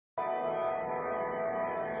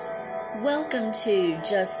Welcome to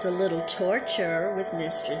Just a Little Torture with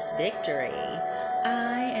Mistress Victory.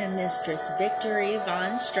 I am Mistress Victory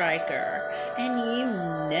Von Stryker, and you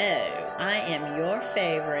know I am your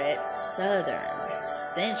favorite Southern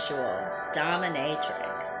sensual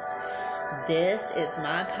dominatrix. This is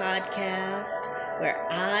my podcast where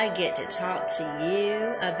I get to talk to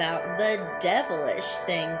you about the devilish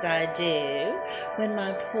things I do when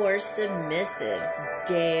my poor submissives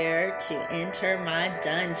dare to enter my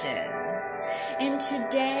dungeon. And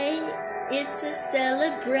today, it's a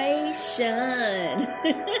celebration.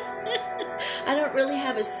 I don't really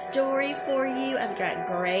have a story for you. I've got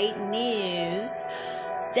great news.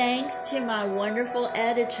 Thanks to my wonderful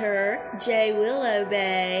editor, Jay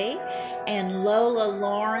Willowbay, and Lola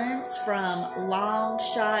Lawrence from Long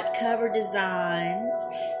Shot Cover Designs,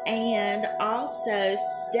 and also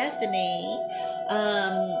Stephanie,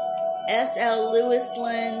 S.L.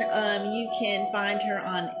 Lewisland. You can find her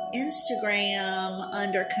on Instagram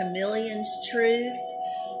under Chameleon's Truth.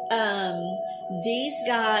 These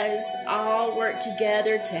guys all work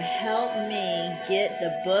together to help me get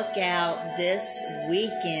the book out this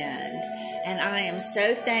weekend. And I am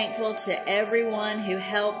so thankful to everyone who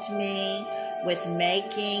helped me with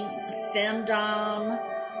making Femdom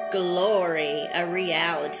Glory a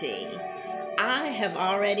reality. I have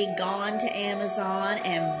already gone to Amazon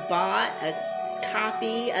and bought a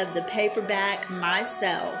copy of the paperback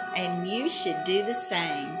myself, and you should do the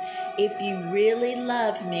same. If you really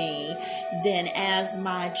love me, then as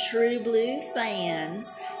my True Blue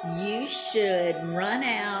fans, you should run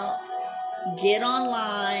out, get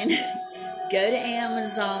online, go to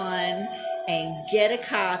Amazon, and get a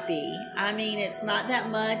copy. I mean, it's not that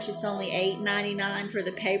much. It's only $8.99 for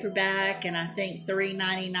the paperback, and I think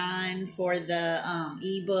 $3.99 for the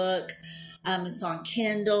ebook. It's on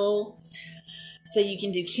Kindle, so you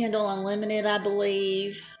can do Kindle Unlimited, I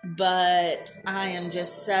believe. But I am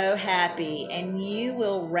just so happy, and you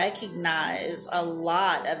will recognize a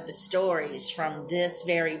lot of the stories from this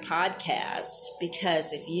very podcast,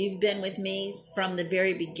 because if you've been with me from the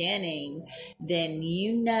very beginning, then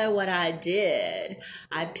you know what I did.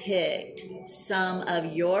 I picked some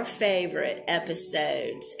of your favorite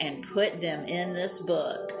episodes and put them in this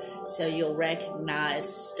book, so you'll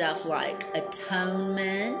recognize stuff like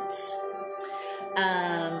Atonement,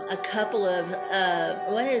 a couple of,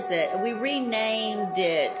 we renamed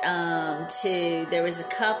it there was a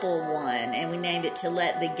couple one, and we named it To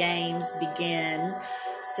Let the Games Begin,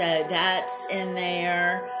 so that's in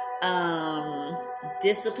there.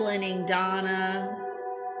 Disciplining Donna.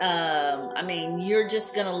 You're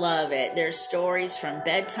just gonna love it. There's stories from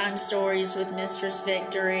Bedtime Stories with Mistress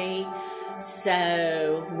Victory.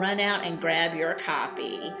 So run out and grab your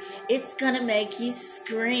copy. It's going to make you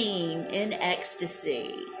scream in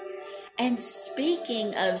ecstasy. And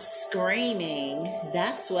speaking of screaming,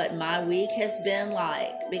 that's what my week has been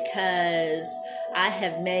like, because I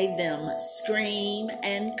have made them scream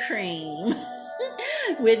and cream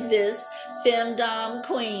with this femdom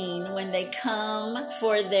queen when they come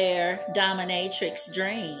for their dominatrix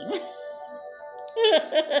dream.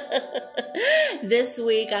 This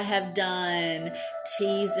week I have done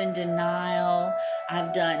Tease and Denial,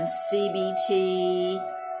 I've done CBT,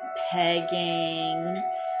 pegging,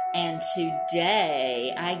 and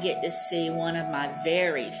today I get to see one of my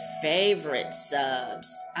very favorite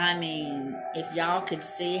subs. I mean, if y'all could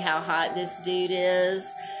see how hot this dude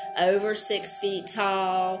is, over 6 feet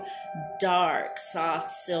tall, dark,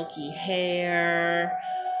 soft, silky hair,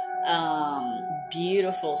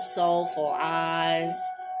 beautiful, soulful eyes,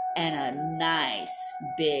 and a nice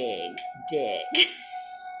big dick.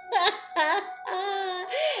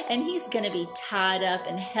 And he's going to be tied up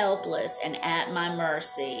and helpless and at my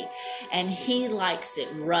mercy. And he likes it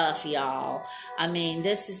rough, y'all. I mean,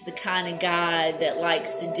 this is the kind of guy that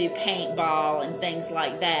likes to do paintball and things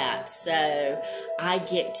like that. So I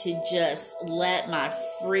get to just let my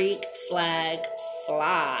freak flag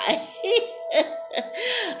fly.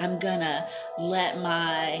 I'm gonna let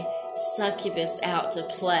my succubus out to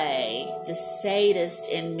play. The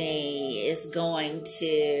sadist in me is going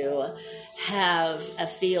to have a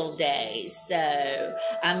field day. So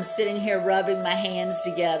I'm sitting here rubbing my hands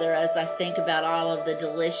together as I think about all of the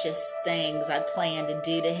delicious things I plan to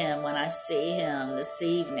do to him when I see him this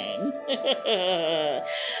evening.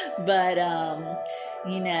 But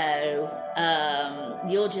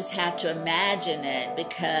you'll just have to imagine it,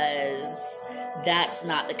 because that's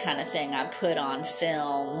not the kind of thing I put on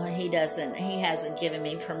film. He hasn't given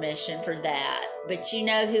me permission for that. But you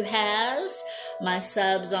know who has? My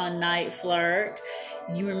subs on Night Flirt.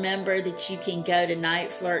 You remember that you can go to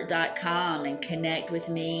nightflirt.com and connect with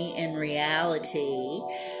me in reality.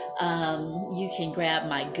 You can grab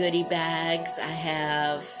my goodie bags. I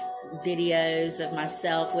have videos of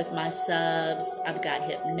myself with my subs. I've got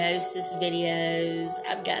hypnosis videos.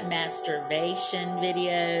 I've got masturbation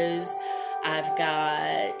videos. I've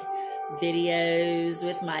got videos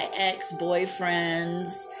with my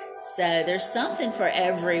ex-boyfriends. So there's something for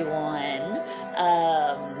everyone.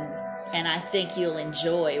 And I think you'll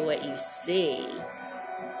enjoy what you see.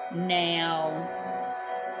 Now,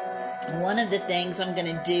 one of the things I'm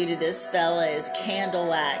going to do to this fella is candle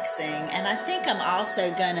waxing. And I think I'm also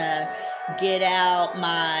going to get out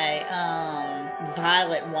my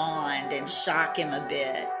violet wand and shock him a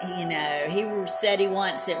bit. You know, he said he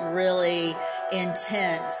wants it really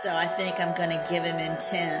intense, so I think I'm going to give him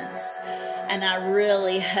intense. And I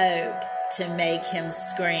really hope to make him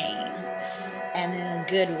scream, and in a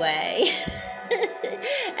good way,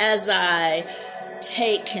 as I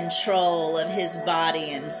take control of his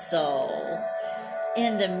body and soul.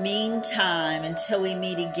 In the meantime, until we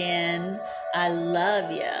meet again, I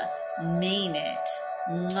love you. Mean it.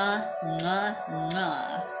 Mwah, mwah,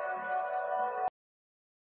 mwah.